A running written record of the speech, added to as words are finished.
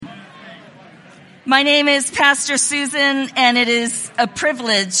My name is Pastor Susan, and it is a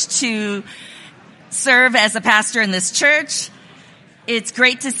privilege to serve as a pastor in this church. It's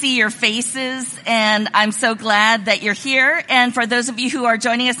great to see your faces, and I'm so glad that you're here. And for those of you who are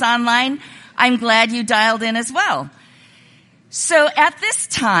joining us online, I'm glad you dialed in as well. So at this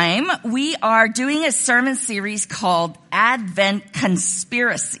time, we are doing a sermon series called Advent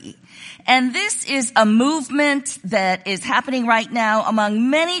Conspiracy. And this is a movement that is happening right now among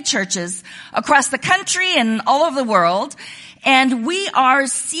many churches across the country and all over the world. And we are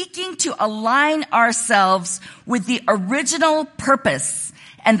seeking to align ourselves with the original purpose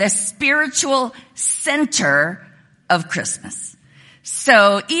and the spiritual center of Christmas.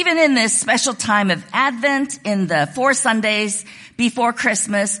 So even in this special time of Advent, in the 4 Sundays before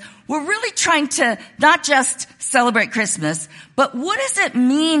Christmas, we're really trying to not just celebrate Christmas, but what does it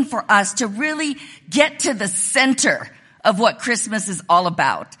mean for us to really get to the center of what Christmas is all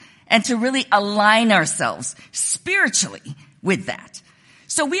about and to really align ourselves spiritually with that?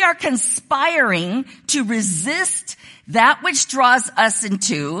 So we are conspiring to resist that which draws us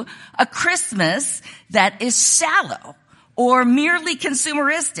into a Christmas that is shallow or merely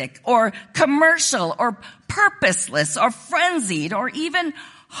consumeristic or commercial or purposeless or frenzied or even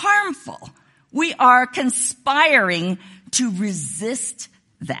harmful. We are conspiring to resist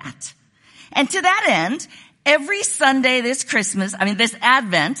that. And to that end, every Sunday this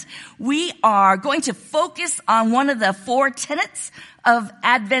Advent, we are going to focus on one of the 4 tenets of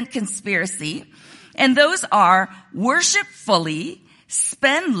Advent Conspiracy. And those are worship fully,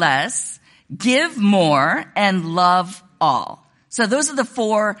 spend less, give more, and love all. So those are the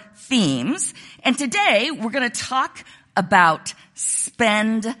 4 themes. And today we're going to talk about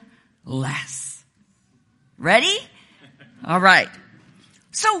spend less. Ready? All right.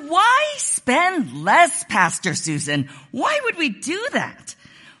 So why spend less, Pastor Susan? Why would we do that?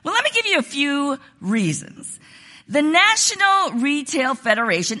 Well, let me give you a few reasons. The National Retail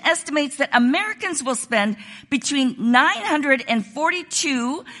Federation estimates that Americans will spend between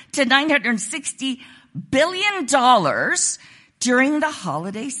 $942 to $960 billion during the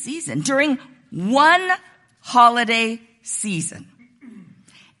holiday season, during one holiday season.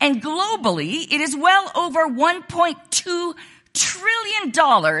 And globally, it is well over $1.2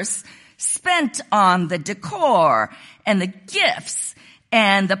 trillion spent on the decor and the gifts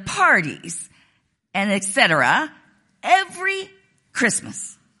and the parties and etc. every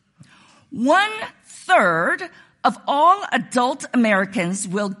Christmas. 1/3 of all adult Americans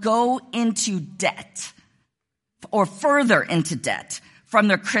will go into debt or further into debt from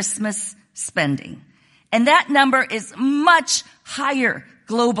their Christmas spending. And that number is much higher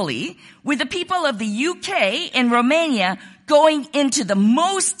globally, with the people of the UK and Romania going into the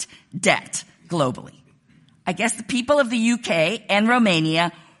most debt globally. I guess the people of the UK and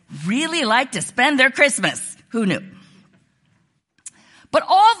Romania really like to spend their Christmas. Who knew? But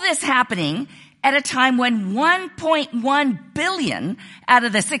all this happening at a time when 1.1 billion out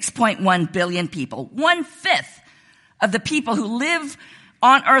of the 6.1 billion people, 1/5 of the people who live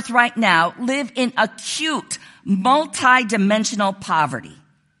on earth right now, live in acute, multi-dimensional poverty.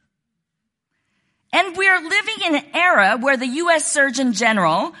 And we're living in an era where the U.S. Surgeon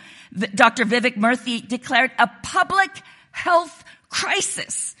General, Dr. Vivek Murthy, declared a public health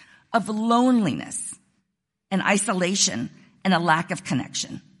crisis of loneliness and isolation and a lack of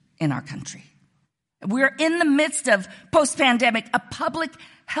connection in our country. We're in the midst of, post-pandemic, a public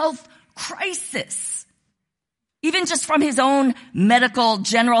health crisis. Even just from his own medical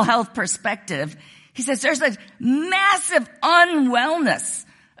general health perspective, he says there's a massive unwellness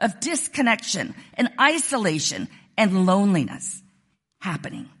of disconnection and isolation and loneliness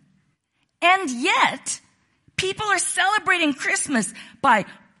happening. And yet, people are celebrating Christmas by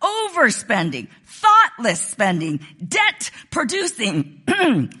overspending, thoughtless spending, debt-producing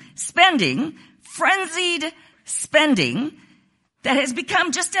spending, frenzied spending that has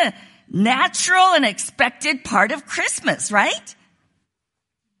become just a natural and expected part of Christmas, right?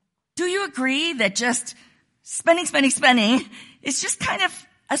 Do you agree that just spending is just kind of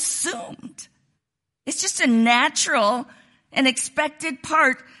assumed? It's just a natural and expected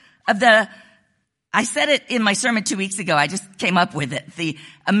part of I said it in my sermon 2 weeks ago, I just came up with it, the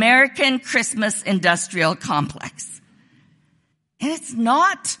American Christmas Industrial Complex. And it's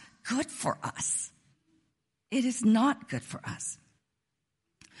not good for us. It is not good for us.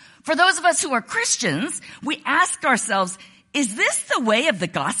 For those of us who are Christians, we ask ourselves, is this the way of the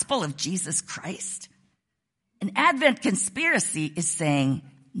gospel of Jesus Christ? An Advent Conspiracy is saying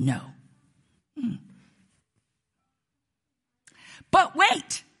no. But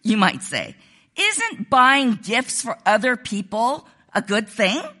wait, you might say, isn't buying gifts for other people a good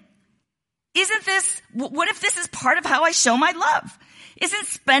thing? What if this is part of how I show my love? Isn't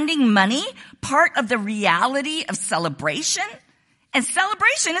spending money part of the reality of celebration? And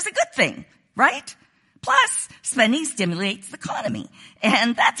celebration is a good thing, right? Plus, spending stimulates the economy.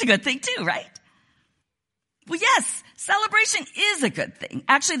 And that's a good thing too, right? Well, yes, celebration is a good thing.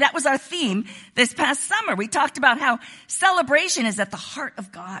 Actually, that was our theme this past summer. We talked about how celebration is at the heart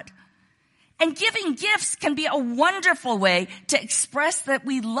of God. And giving gifts can be a wonderful way to express that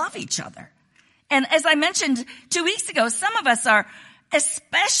we love each other. And as I mentioned 2 weeks ago, some of us are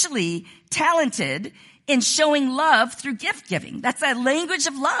especially talented in showing love through gift giving. That's a language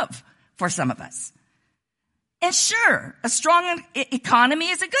of love for some of us. And sure, a strong economy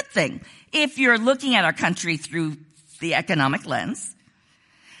is a good thing if you're looking at our country through the economic lens.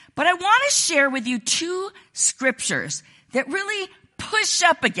 But I want to share with you 2 scriptures that really push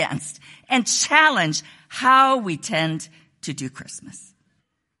up against and challenge how we tend to do Christmas.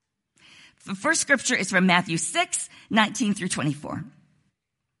 The first scripture is from Matthew 6:19 through 24.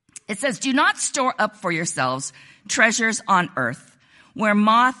 It says, "Do not store up for yourselves treasures on earth, where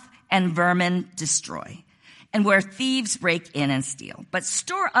moth and vermin destroy, and where thieves break in and steal. But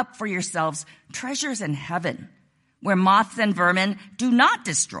store up for yourselves treasures in heaven, where moths and vermin do not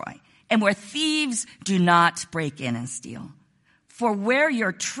destroy, and where thieves do not break in and steal. For where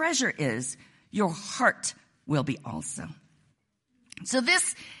your treasure is, your heart will be also." So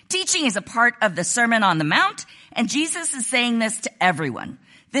this teaching is a part of the Sermon on the Mount, and Jesus is saying this to everyone.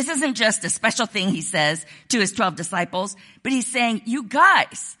 This isn't just a special thing he says to his 12 disciples, but he's saying, you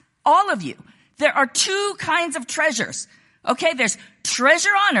guys, all of you, there are 2 kinds of treasures. Okay, there's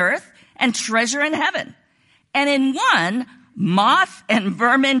treasure on earth and treasure in heaven. And in one, moth and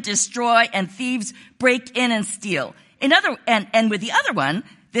vermin destroy and thieves break in and steal. And with the other one,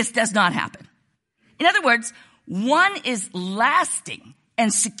 this does not happen. In other words, one is lasting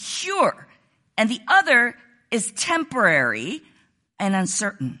and secure, and the other is temporary and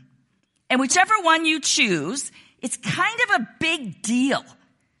uncertain. And whichever one you choose, it's kind of a big deal.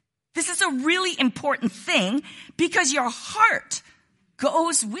 This is a really important thing because your heart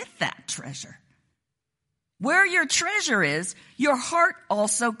goes with that treasure. Where your treasure is, your heart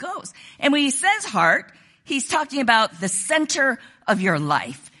also goes. And when he says heart, he's talking about the center of your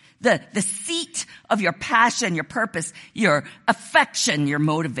life, the seat of your passion, your purpose, your affection, your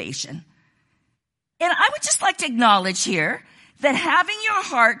motivation. And I would just like to acknowledge here that having your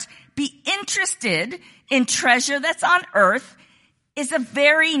heart be interested in treasure that's on earth is a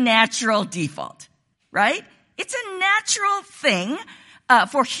very natural default, right? It's a natural thing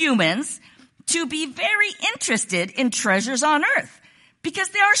for humans to be very interested in treasures on earth because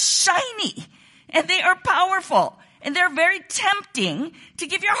they are shiny and they are powerful and they're very tempting to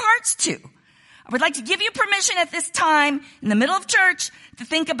give your hearts to. I would like to give you permission at this time in the middle of church to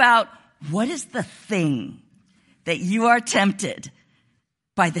think about what is the thing that you are tempted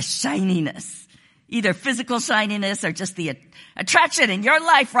by the shininess, either physical shininess or just the attraction in your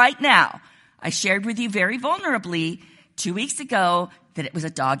life right now. I shared with you very vulnerably 2 weeks ago that it was a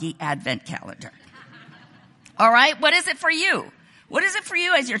doggy advent calendar. All right, what is it for you? What is it for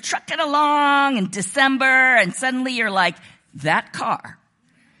you as you're trucking along in December and suddenly you're like, that car,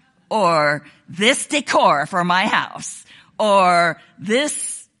 or this decor for my house, or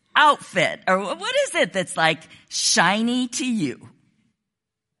this outfit, or what is it that's like shiny to you?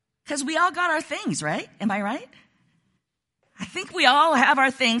 Because we all got our things, right? Am I right? I think we all have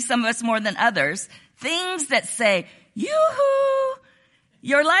our things, some of us more than others, things that say, yoo-hoo,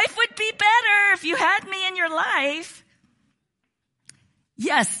 your life would be better if you had me in your life.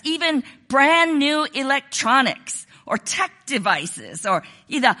 Yes, even brand new electronics or tech devices or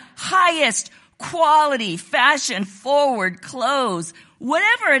either highest quality, fashion forward clothes,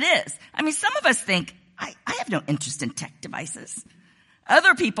 whatever it is. I mean, some of us think, I have no interest in tech devices.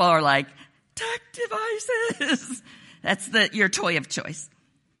 Other people are like, tech devices. That's your toy of choice.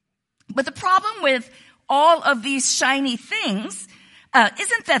 But the problem with all of these shiny things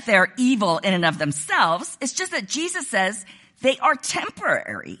isn't that they're evil in and of themselves. It's just that Jesus says they are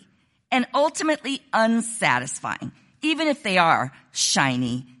temporary and ultimately unsatisfying, even if they are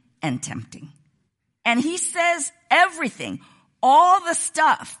shiny and tempting. And he says everything, all the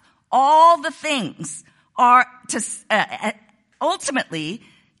stuff, all the things are ultimately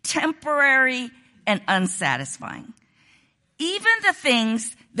temporary and unsatisfying. Even the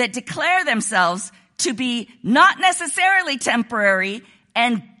things that declare themselves to be not necessarily temporary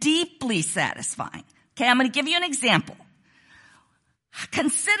and deeply satisfying. Okay, I'm going to give you an example.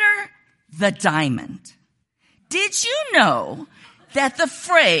 Consider the diamond. Did you know that the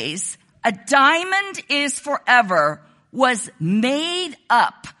phrase, "a diamond is forever," was made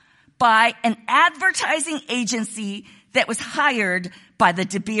up by an advertising agency that was hired by the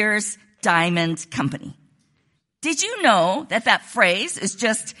De Beers Diamond Company. Did you know that that phrase is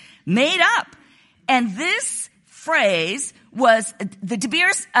just made up? And this phrase was the De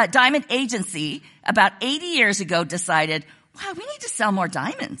Beers Diamond Agency about 80 years ago decided, wow, we need to sell more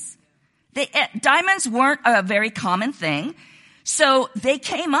diamonds. Diamonds weren't a very common thing. So they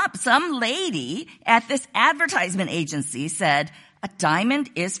came up, some lady at this advertisement agency said, a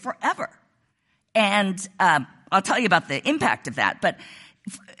diamond is forever. And I'll tell you about the impact of that. But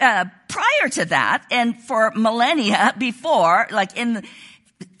prior to that, and for millennia before, like in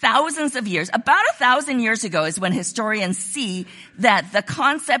thousands of years, about 1,000 years ago is when historians see that the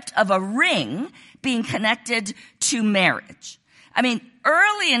concept of a ring being connected to marriage. I mean,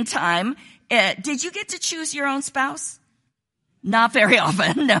 early in time, did you get to choose your own spouse? Not very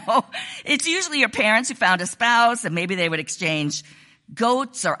often, no. It's usually your parents who found a spouse, and maybe they would exchange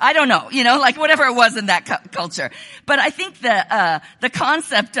goats or I don't know, like whatever it was in that culture. But I think the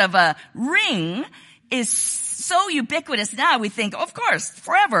concept of a ring is so ubiquitous now. We think, of course,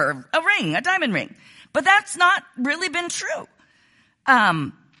 forever, a ring, a diamond ring. But that's not really been true.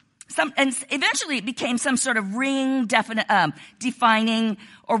 And eventually it became some sort of ring defining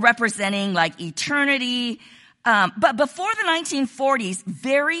or representing like eternity. But before the 1940s,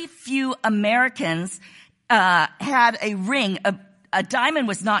 very few Americans had a ring. A diamond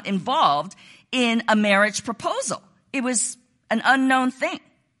was not involved in a marriage proposal. It was an unknown thing.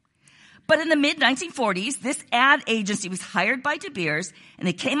 But in the mid-1940s, this ad agency was hired by De Beers, and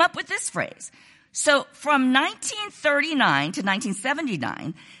they came up with this phrase. So from 1939 to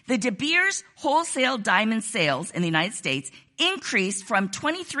 1979, the De Beers wholesale diamond sales in the United States increased from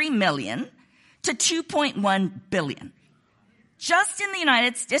 23 million to 2.1 billion. Just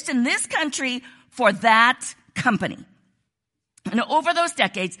in this country for that company. And over those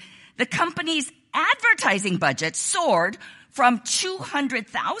decades, the company's advertising budget soared from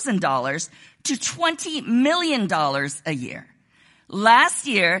 $200,000 to $20 million a year. Last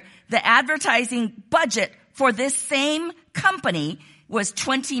year, the advertising budget for this same company was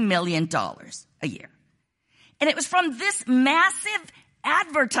 $20 million a year. And it was from this massive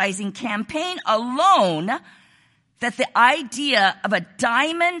advertising campaign alone that the idea of a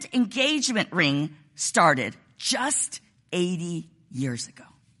diamond engagement ring started just 80 years ago.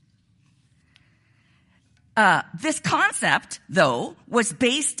 This concept, though, was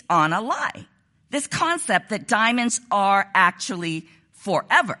based on a lie. This concept that diamonds are actually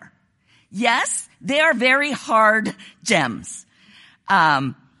forever. Yes, they are very hard gems.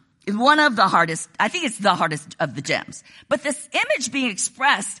 One of the hardest, I think it's the hardest of the gems. But this image being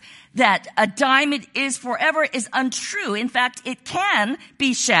expressed that a diamond is forever is untrue. In fact, it can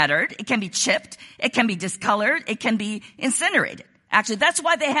be shattered, it can be chipped, it can be discolored, it can be incinerated. Actually, that's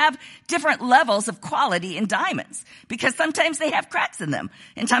why they have different levels of quality in diamonds, because sometimes they have cracks in them,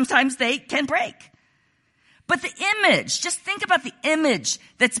 and sometimes they can break. But the image, just think about the image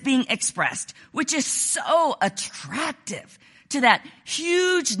that's being expressed, which is so attractive to that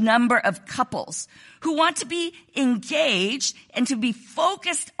huge number of couples who want to be engaged and to be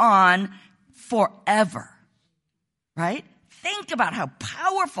focused on forever, right? Think about how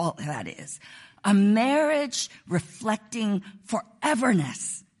powerful that is. A marriage reflecting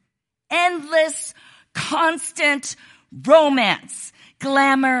foreverness, endless, constant romance,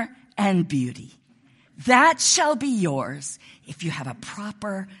 glamour, and beauty. That shall be yours if you have a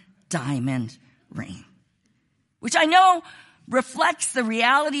proper diamond ring, which I know reflects the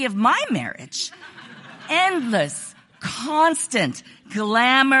reality of my marriage. Endless, constant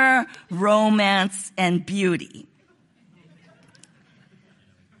glamour, romance, and beauty.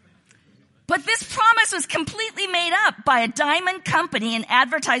 But this promise was completely made up by a diamond company and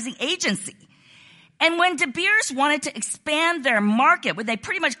advertising agency. And when De Beers wanted to expand their market, when they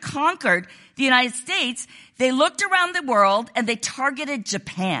pretty much conquered the United States, they looked around the world and they targeted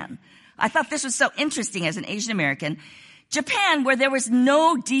Japan. I thought this was so interesting as an Asian American. Japan, where there was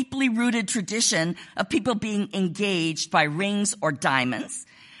no deeply rooted tradition of people being engaged by rings or diamonds.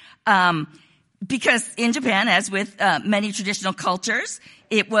 Because in Japan, as with many traditional cultures,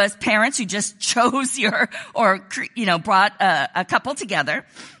 it was parents who just chose brought a couple together.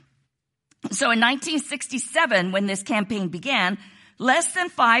 So in 1967, when this campaign began, less than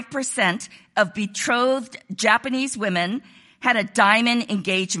 5% of betrothed Japanese women had a diamond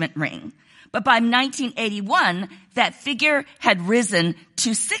engagement ring. But by 1981, that figure had risen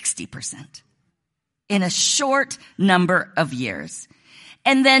to 60% in a short number of years.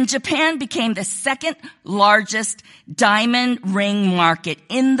 And then Japan became the second largest diamond ring market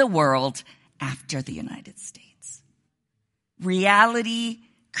in the world after the United States. Reality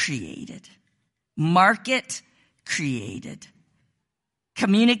created. Market, created.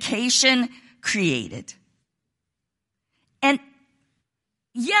 Communication, created. And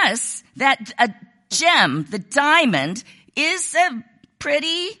yes, that a gem, the diamond, is a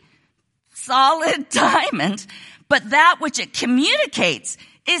pretty solid diamond, but that which it communicates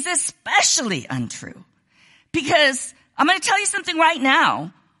is especially untrue. Because I'm going to tell you something right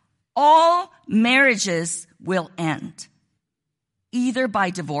now. All marriages will end, either by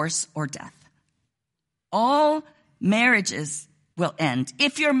divorce or death. All marriages will end.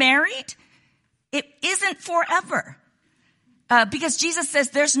 If you're married, it isn't forever. Because Jesus says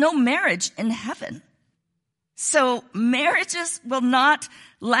there's no marriage in heaven. So marriages will not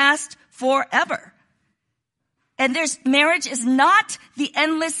last forever. And marriage is not the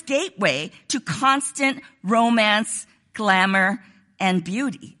endless gateway to constant romance, glamour, and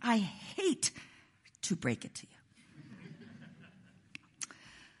beauty. I hate to break it to you.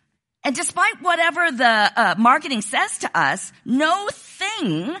 And despite whatever the marketing says to us, no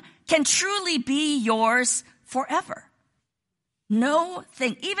thing can truly be yours forever. No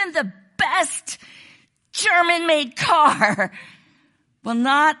thing, even the best German-made car will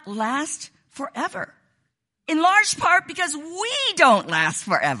not last forever. In large part because we don't last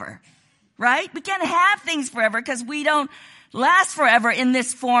forever, right? We can't have things forever because we don't last forever in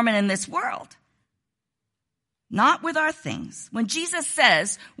this form and in this world. Not with our things. When Jesus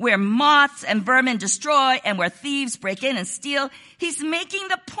says where moths and vermin destroy and where thieves break in and steal, he's making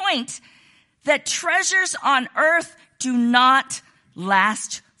the point that treasures on earth do not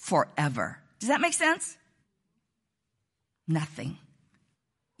last forever. Does that make sense? Nothing.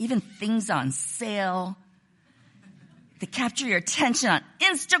 Even things on sale that capture your attention on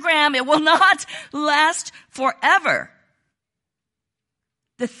Instagram, it will not last forever.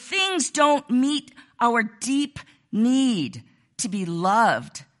 The things don't meet our deep need to be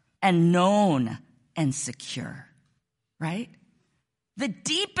loved and known and secure, right? The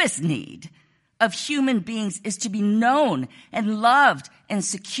deepest need of human beings is to be known and loved and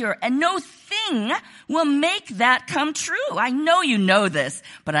secure. And no thing will make that come true. I know you know this,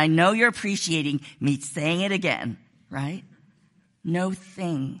 but I know you're appreciating me saying it again, right? No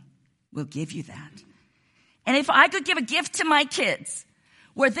thing will give you that. And if I could give a gift to my kids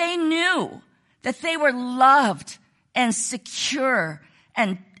where they knew that they were loved and secure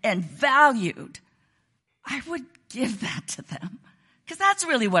and valued, I would give that to them. Because that's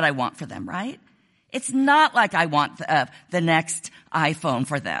really what I want for them, right? It's not like I want the next iPhone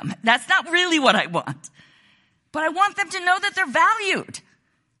for them. That's not really what I want. But I want them to know that they're valued.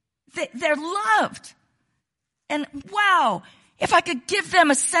 They're loved. And wow, if I could give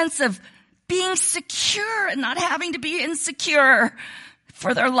them a sense of being secure and not having to be insecure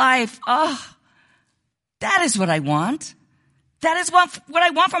for their life. Oh, that is what I want. That is what I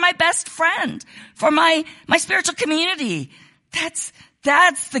want for my best friend, for my spiritual community. That's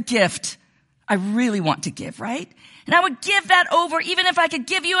the gift I really want to give, right? And I would give that over even if I could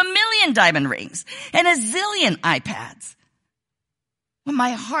give you 1,000,000 diamond rings and 1,000,000 iPads. What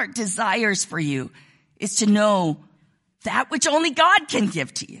my heart desires for you is to know that which only God can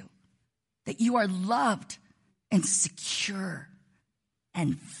give to you. That you are loved and secure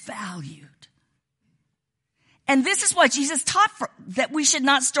and valued. And this is what Jesus taught that we should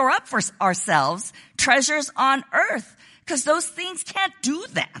not store up for ourselves treasures on earth, because those things can't do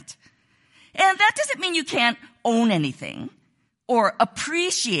that. And that doesn't mean you can't own anything or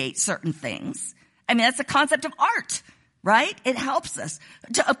appreciate certain things. I mean, that's the concept of art, right? It helps us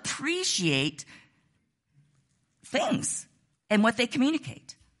to appreciate things and what they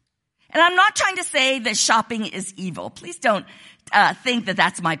communicate. And I'm not trying to say that shopping is evil. Please don't think that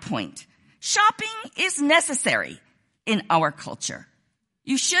that's my point. Shopping is necessary in our culture.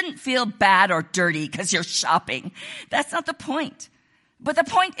 You shouldn't feel bad or dirty because you're shopping. That's not the point. But the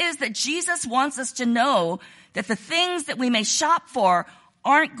point is that Jesus wants us to know that the things that we may shop for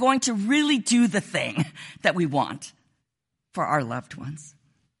aren't going to really do the thing that we want for our loved ones.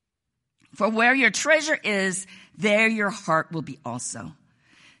 For where your treasure is, there your heart will be also.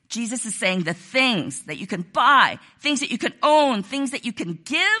 Jesus is saying the things that you can buy, things that you can own, things that you can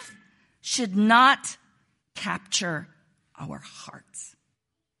give should not capture our hearts.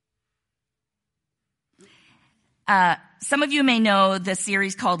 Some of you may know the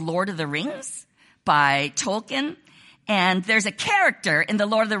series called Lord of the Rings by Tolkien. And there's a character in the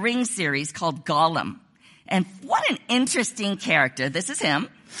Lord of the Rings series called Gollum. And what an interesting character. This is him.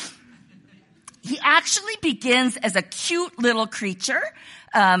 He actually begins as a cute little creature,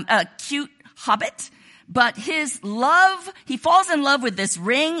 a cute hobbit. But he falls in love with this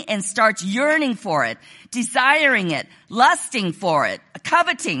ring and starts yearning for it desiring it, lusting for it,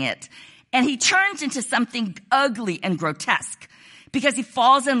 coveting it. And he turns into something ugly and grotesque because he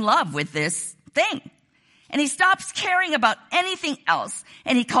falls in love with this thing. And he stops caring about anything else,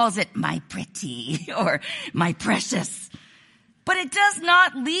 and he calls it my pretty or my precious. But it does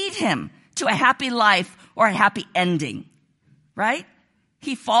not lead him to a happy life or a happy ending, right?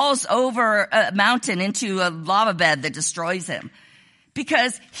 He falls over a mountain into a lava bed that destroys him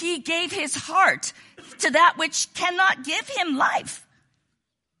because he gave his heart to that which cannot give him life.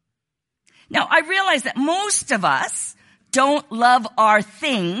 Now, I realize that most of us don't love our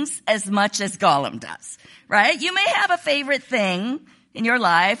things as much as Gollum does, right? You may have a favorite thing in your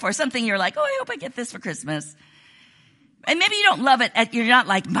life or something you're like, oh, I hope I get this for Christmas. And maybe you don't love it. You're not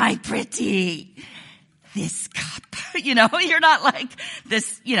like, my pretty, this cup. You're not like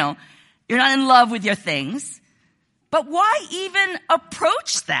this, you're not in love with your things. But why even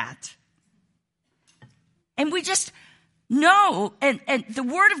approach that? And we just know, and the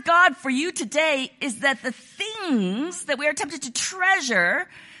word of God for you today is that the things that we are tempted to treasure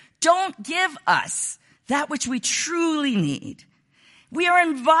don't give us that which we truly need. We are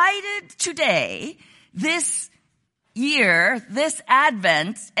invited today, this year, this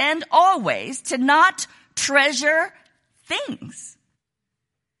Advent, and always to not treasure things.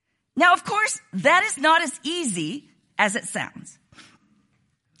 Now, of course, that is not as easy as it sounds.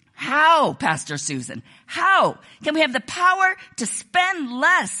 How, Pastor Susan? How can we have the power to spend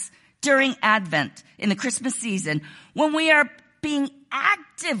less during Advent in the Christmas season when we are being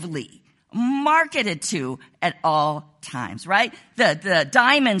actively marketed to at all times, right? The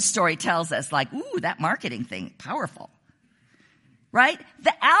diamond story tells us like, ooh, that marketing thing, powerful, right?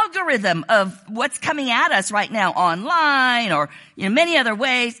 The algorithm of what's coming at us right now online or many other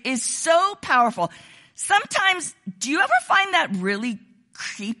ways is so powerful. Sometimes, do you ever find that really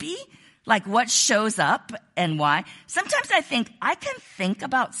creepy? Like what shows up and why? Sometimes I think I can think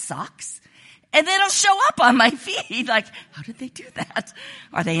about socks and then it'll show up on my feed. Like, how did they do that?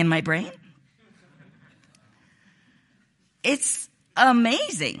 Are they in my brain? It's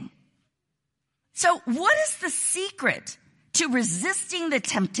amazing. So what is the secret to resisting the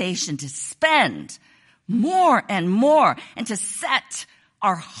temptation to spend more and more and to set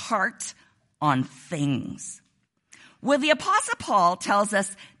our heart on things? Well, the Apostle Paul tells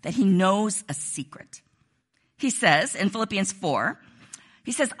us that he knows a secret. He says in Philippians 4,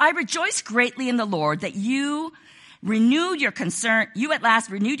 he says, I rejoice greatly in the Lord that you at last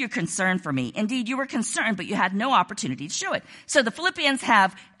renewed your concern for me. Indeed, you were concerned, but you had no opportunity to show it. So the Philippians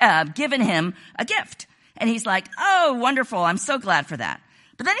have given him a gift. And he's like, oh, wonderful. I'm so glad for that.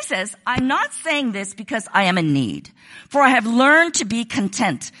 But then he says, I'm not saying this because I am in need, for I have learned to be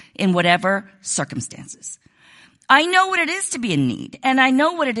content in whatever circumstances. I know what it is to be in need, and I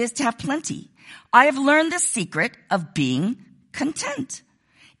know what it is to have plenty. I have learned the secret of being content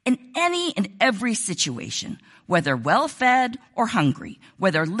in any and every situation, whether well-fed or hungry,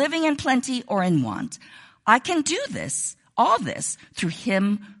 whether living in plenty or in want. I can do all this, through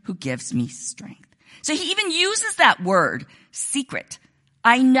him who gives me strength. So he even uses that word, secret.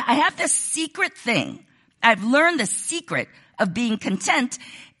 I have this secret thing. I've learned the secret of being content.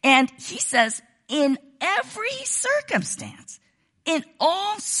 And he says, in every circumstance, in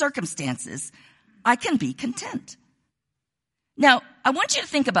all circumstances, I can be content. Now, I want you to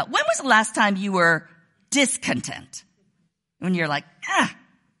think about, when was the last time you were discontent? When you're like,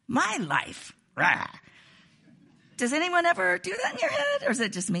 my life. Rah. Does anyone ever do that in your head? Or is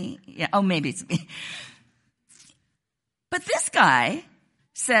it just me? Yeah. Oh, maybe it's me. But this guy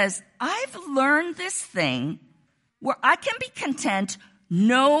says, I've learned this thing where I can be content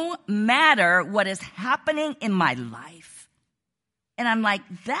no matter what is happening in my life. And I'm like,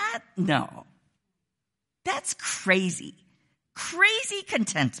 no. That's crazy. Crazy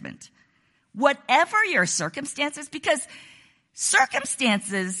contentment. Whatever your circumstances, because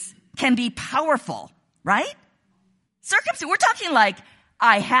circumstances can be powerful, right? We're talking like,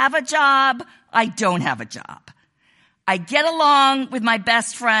 I have a job, I don't have a job. I get along with my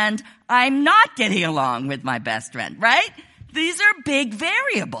best friend, I'm not getting along with my best friend, right? These are big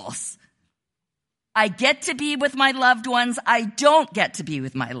variables. I get to be with my loved ones, I don't get to be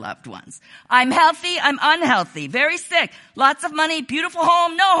with my loved ones. I'm healthy, I'm unhealthy, very sick, lots of money, beautiful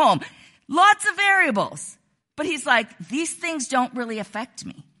home, no home. Lots of variables. But he's like, these things don't really affect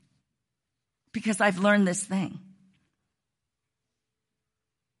me because I've learned this thing.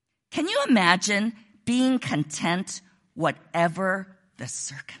 Can you imagine being content whatever the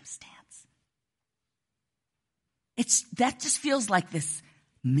circumstance? That just feels like this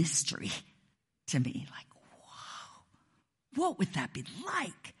mystery to me. Like, wow, what would that be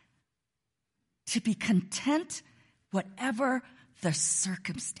like? to be content whatever the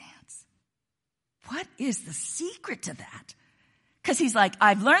circumstance. What is the secret to that? Because he's like,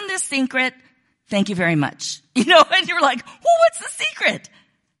 I've learned this secret. Thank you very much. And you're like, well, what's the secret?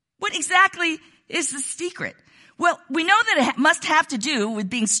 What exactly is the secret? Well, we know that it must have to do with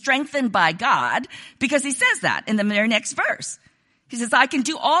being strengthened by God, because he says that in the very next verse. He says, I can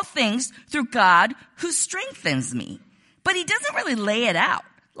do all things through God who strengthens me. But he doesn't really lay it out.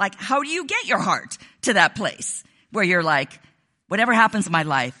 Like, how do you get your heart to that place where you're like, whatever happens in my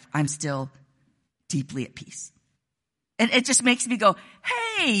life, I'm still deeply at peace? And it just makes me go,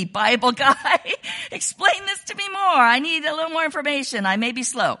 hey, Bible guy, explain this to me more. I need a little more information. I may be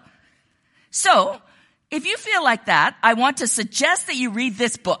slow. So, if you feel like that, I want to suggest that you read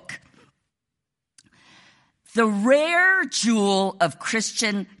this book. The Rare Jewel of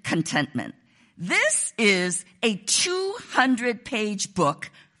Christian Contentment. This is a 200-page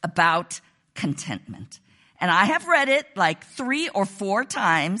book about contentment. And I have read it like 3 or 4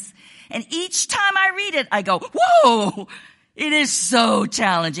 times. And each time I read it, I go, whoa, it is so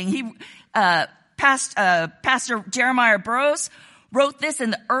challenging. Pastor Jeremiah Burroughs wrote this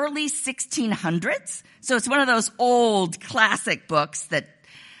in the early 1600s. So it's one of those old classic books that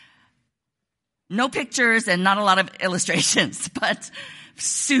no pictures and not a lot of illustrations, but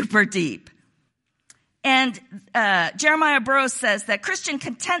super deep. And Jeremiah Burroughs says that Christian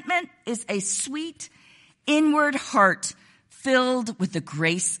contentment is a sweet inward heart filled with the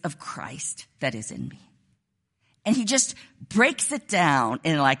grace of Christ that is in me. And he just breaks it down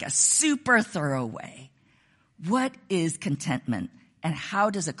in like a super thorough way. What is contentment, and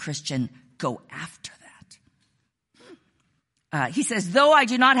how does a Christian go after that? He says, though I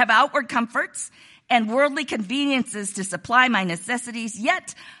do not have outward comforts and worldly conveniences to supply my necessities,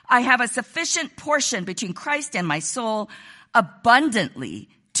 yet I have a sufficient portion between Christ and my soul abundantly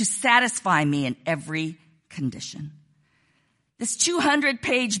to satisfy me in every condition. This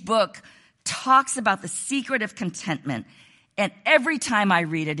 200-page book talks about the secret of contentment, and every time I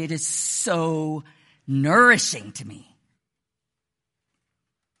read it, it is so nourishing to me.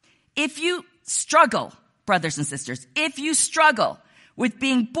 If you struggle, brothers and sisters, if you struggle with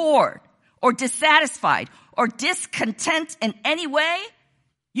being bored or dissatisfied or discontent in any way,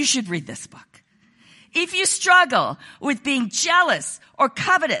 you should read this book. If you struggle with being jealous or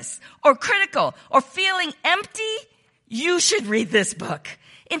covetous or critical or feeling empty, you should read this book.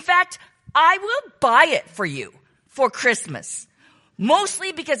 In fact, I will buy it for you for Christmas,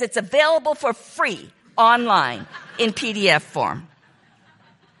 mostly because it's available for free online in PDF form.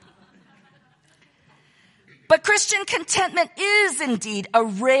 But Christian contentment is indeed a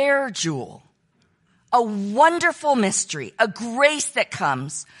rare jewel, a wonderful mystery, a grace that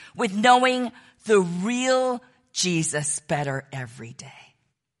comes with knowing the real Jesus better every day.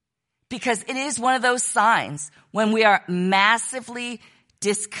 Because it is one of those signs when we are massively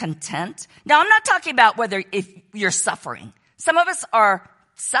discontent. Now, I'm not talking about if you're suffering. Some of us are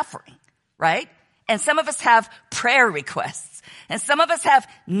suffering, right? And some of us have prayer requests. And some of us have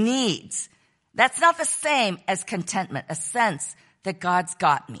needs. That's not the same as contentment, a sense that God's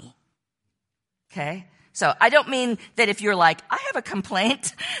got me. Okay? So I don't mean that if you're like, I have a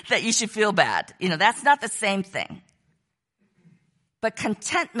complaint, that you should feel bad. That's not the same thing. But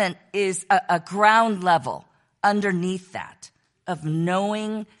contentment is a ground level underneath that of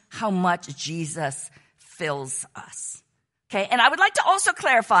knowing how much Jesus fills us. Okay? And I would like to also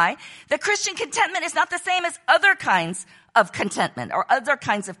clarify that Christian contentment is not the same as other kinds of contentment or other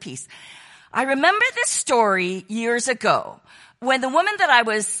kinds of peace. I remember this story years ago when the woman that I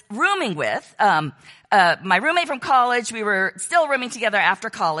was rooming with, my roommate from college, we were still rooming together after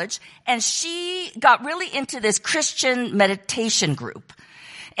college, and she got really into this Christian meditation group.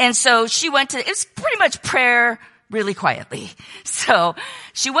 And so she went to, it was pretty much prayer really quietly. So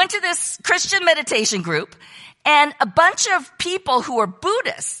she went to this Christian meditation group, and a bunch of people who were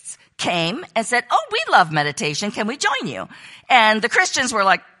Buddhists came and said, oh, we love meditation. Can we join you? And the Christians were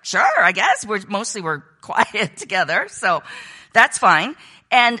like, sure, I guess. We're quiet together, so that's fine.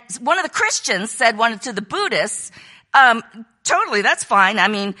 And one of the Christians said to the Buddhists, totally, that's fine. I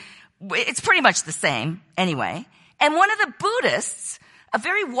mean, it's pretty much the same anyway. And one of the Buddhists, a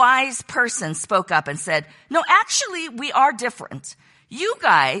very wise person, spoke up and said, no, actually, we are different. We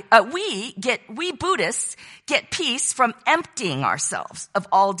Buddhists get peace from emptying ourselves of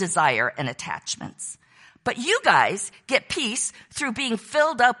all desire and attachments. But you guys get peace through being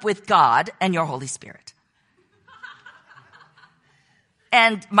filled up with God and your Holy Spirit.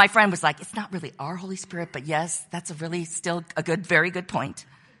 And my friend was like, it's not really our Holy Spirit, but yes, that's still a very good point.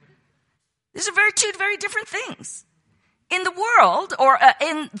 These are two very different things. In the world, or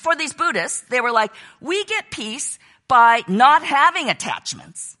for these Buddhists, they were like, we get peace by not having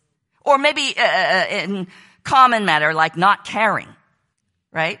attachments. Or maybe in common matter, like not caring,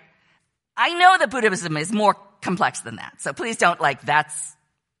 right? I know that Buddhism is more complex than that. So please don't that's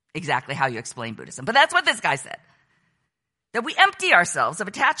exactly how you explain Buddhism. But that's what this guy said. That we empty ourselves of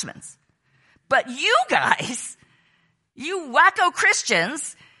attachments. But you guys, you wacko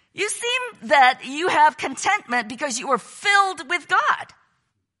Christians, you seem that you have contentment because you were filled with God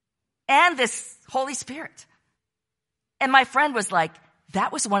and this Holy Spirit. And my friend was like,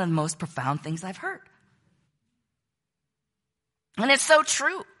 that was one of the most profound things I've heard. And it's so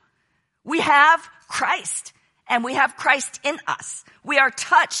true. We have Christ, and we have Christ in us. We are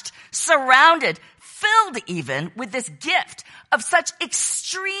touched, surrounded, filled even with this gift of such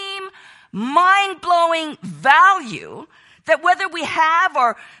extreme, mind-blowing value that whether we have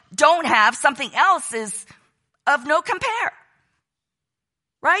or don't have something else is of no compare.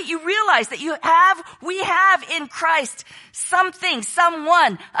 Right? You realize that we have in Christ something,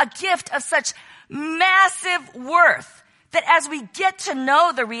 someone, a gift of such massive worth that as we get to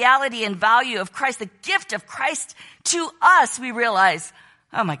know the reality and value of Christ, the gift of Christ to us, we realize,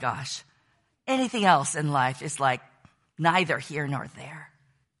 oh my gosh, anything else in life is like neither here nor there.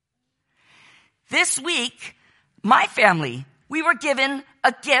 This week, my family, we were given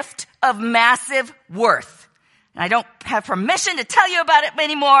a gift of massive worth. And I don't have permission to tell you about it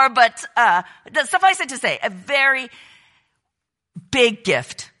anymore, but suffice it to say, a very big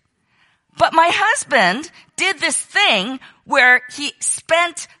gift. But my husband did this thing where he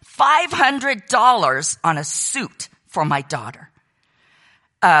spent $500 on a suit for my daughter.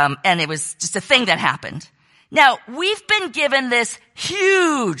 And it was just a thing that happened. Now, we've been given this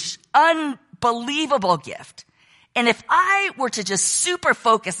huge, unbelievable gift. And if I were to just super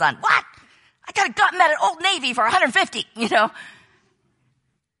focus on, what? I got met at Old Navy for $150,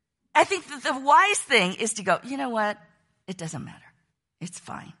 I think that the wise thing is to go, you know what? It doesn't matter. It's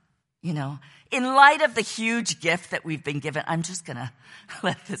fine. In light of the huge gift that we've been given, I'm just going to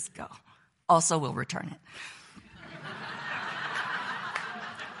let this go. Also, we'll return it.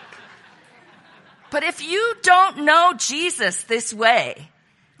 But if you don't know Jesus this way,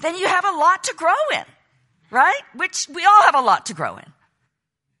 then you have a lot to grow in, right? Which we all have a lot to grow in,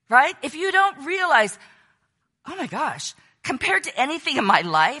 right? If you don't realize, oh my gosh, compared to anything in my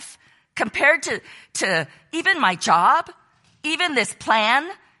life, compared to even my job, even this plan,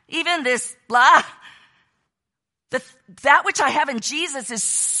 even this blah, that which I have in Jesus is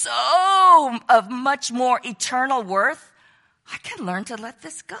so of much more eternal worth, I can learn to let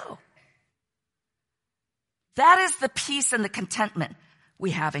this go. That is the peace and the contentment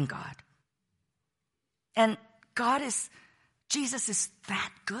we have in God. And Jesus is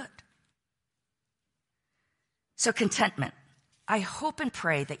that good. So contentment. I hope and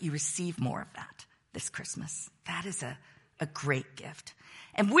pray that you receive more of that this Christmas. That is a great gift.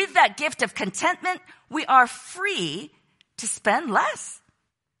 And with that gift of contentment, we are free to spend less.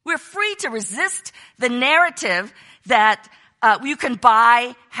 We're free to resist the narrative that you can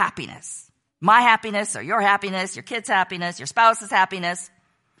buy happiness. My happiness or your kid's happiness, your spouse's happiness.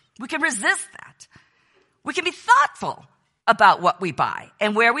 We can resist that. We can be thoughtful about what we buy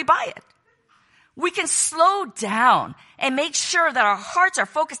and where we buy it. We can slow down and make sure that our hearts are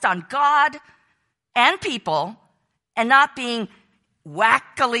focused on God and people and not being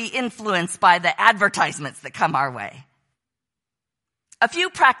wackily influenced by the advertisements that come our way. A few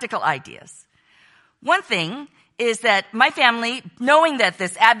practical ideas. One thing is that my family, knowing that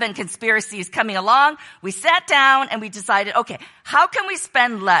this Advent conspiracy is coming along, we sat down and we decided, okay, how can we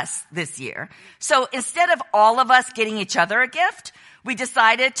spend less this year? So instead of all of us getting each other a gift, we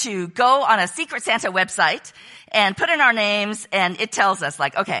decided to go on a Secret Santa website and put in our names, and it tells us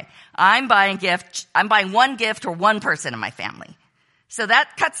okay, I'm buying one gift for one person in my family. So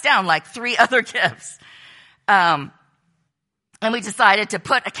that cuts down 3 other gifts. And we decided to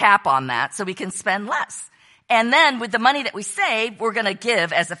put a cap on that so we can spend less. And then with the money that we save, we're going to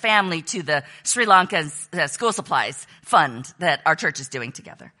give as a family to the Sri Lankan school supplies fund that our church is doing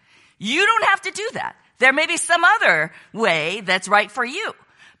together. You don't have to do that. There may be some other way that's right for you.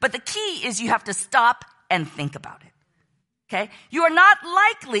 But the key is you have to stop and think about it. Okay? You are not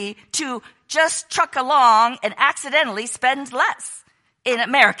likely to just truck along and accidentally spend less in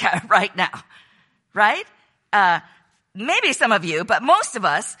America right now. Right? Maybe some of you, but most of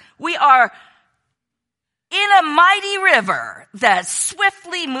us, we are in a mighty river that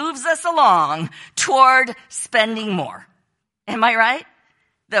swiftly moves us along toward spending more. Am I right?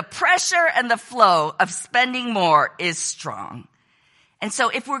 The pressure and the flow of spending more is strong. And so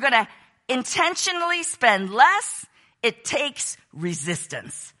if we're going to intentionally spend less it takes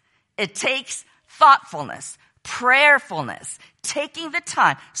resistance. It takes thoughtfulness, prayerfulness, taking the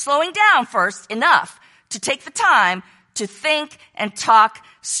time, slowing down first enough to take the time to think and talk,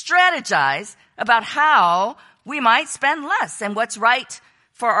 strategize about how we might spend less and what's right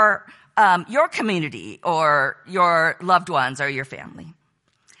for your community or your loved ones or your family.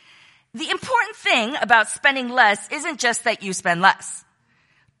 The important thing about spending less isn't just that you spend less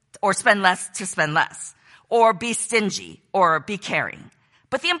or spend less to spend less or be stingy or be caring.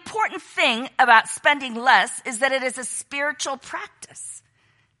 But the important thing about spending less is that it is a spiritual practice,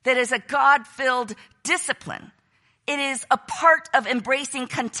 that is a God-filled discipline. It is a part of embracing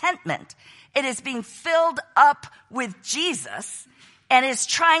contentment. It is being filled up with Jesus and is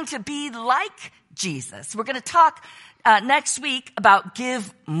trying to be like Jesus. We're going to talk next week about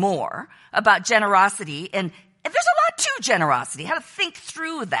give more, about generosity. And there's a lot to generosity, how to think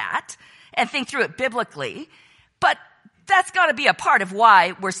through that and think through it biblically. But that's got to be a part of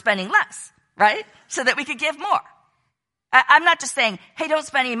why we're spending less, right? So that we could give more. I'm not just saying, hey, don't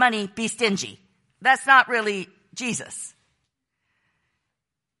spend any money, be stingy. That's not really Jesus.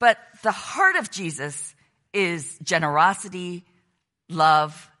 But the heart of Jesus is generosity,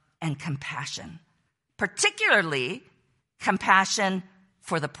 love, and compassion. Particularly compassion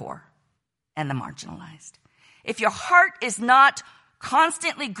for the poor and the marginalized. If your heart is not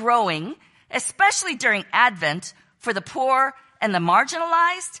constantly growing, especially during Advent, for the poor and the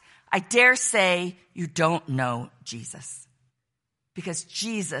marginalized, I dare say you don't know Jesus. Because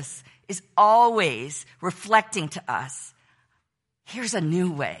Jesus is always reflecting to us, here's a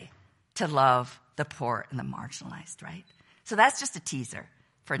new way to love the poor and the marginalized, right? So that's just a teaser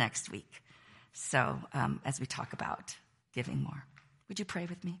for next week. So as we talk about giving more, would you pray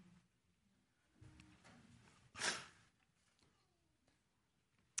with me?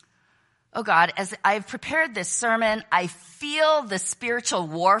 Oh God, as I've prepared this sermon, I feel the spiritual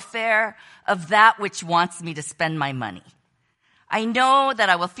warfare of that which wants me to spend my money. I know that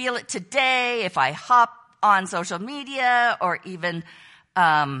I will feel it today if I hop on social media or even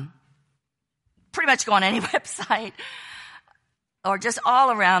pretty much go on any website or just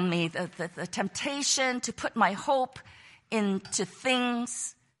all around me, the temptation to put my hope into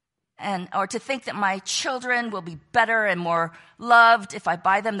things or to think that my children will be better and more loved if I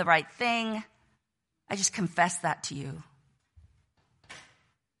buy them the right thing. I just confess that to you.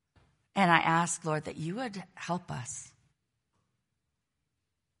 And I ask, Lord, that you would help us.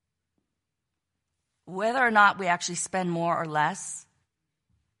 Whether or not we actually spend more or less,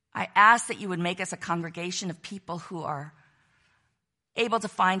 I ask that you would make us a congregation of people who are able to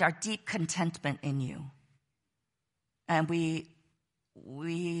find our deep contentment in you. And we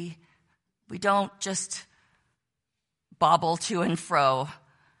don't just bobble to and fro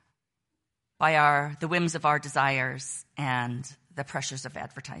by the whims of our desires and the pressures of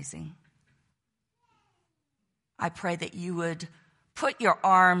advertising. I pray that you would put your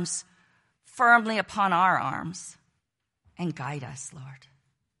arms firmly upon our arms and guide us, Lord,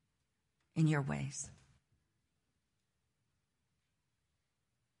 in your ways.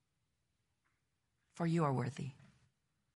 For you are worthy.